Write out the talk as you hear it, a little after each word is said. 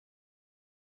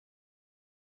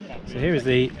So here is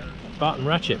the Barton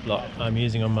Ratchet Block I'm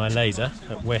using on my laser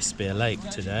at Westbeer Lake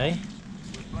today.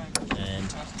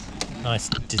 And nice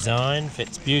design,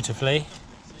 fits beautifully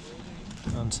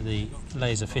onto the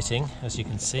laser fitting, as you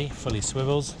can see, fully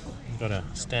swivels. We've got a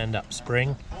stand-up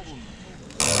spring,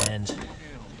 and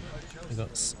we've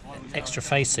got extra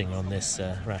facing on this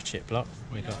ratchet block.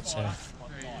 We've got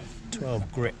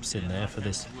 12 grips in there for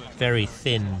this very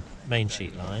thin main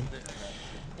sheet line,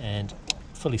 and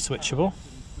fully switchable,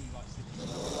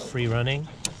 free running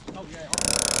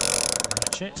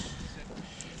ratchet.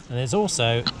 And there's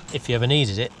also, if you ever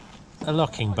needed it, a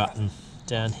locking button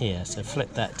down here, so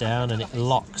flip that down and it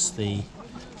locks the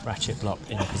ratchet block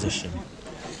in position.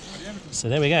 So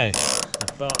there we go,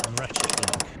 the Barton Ratchet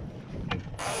Block.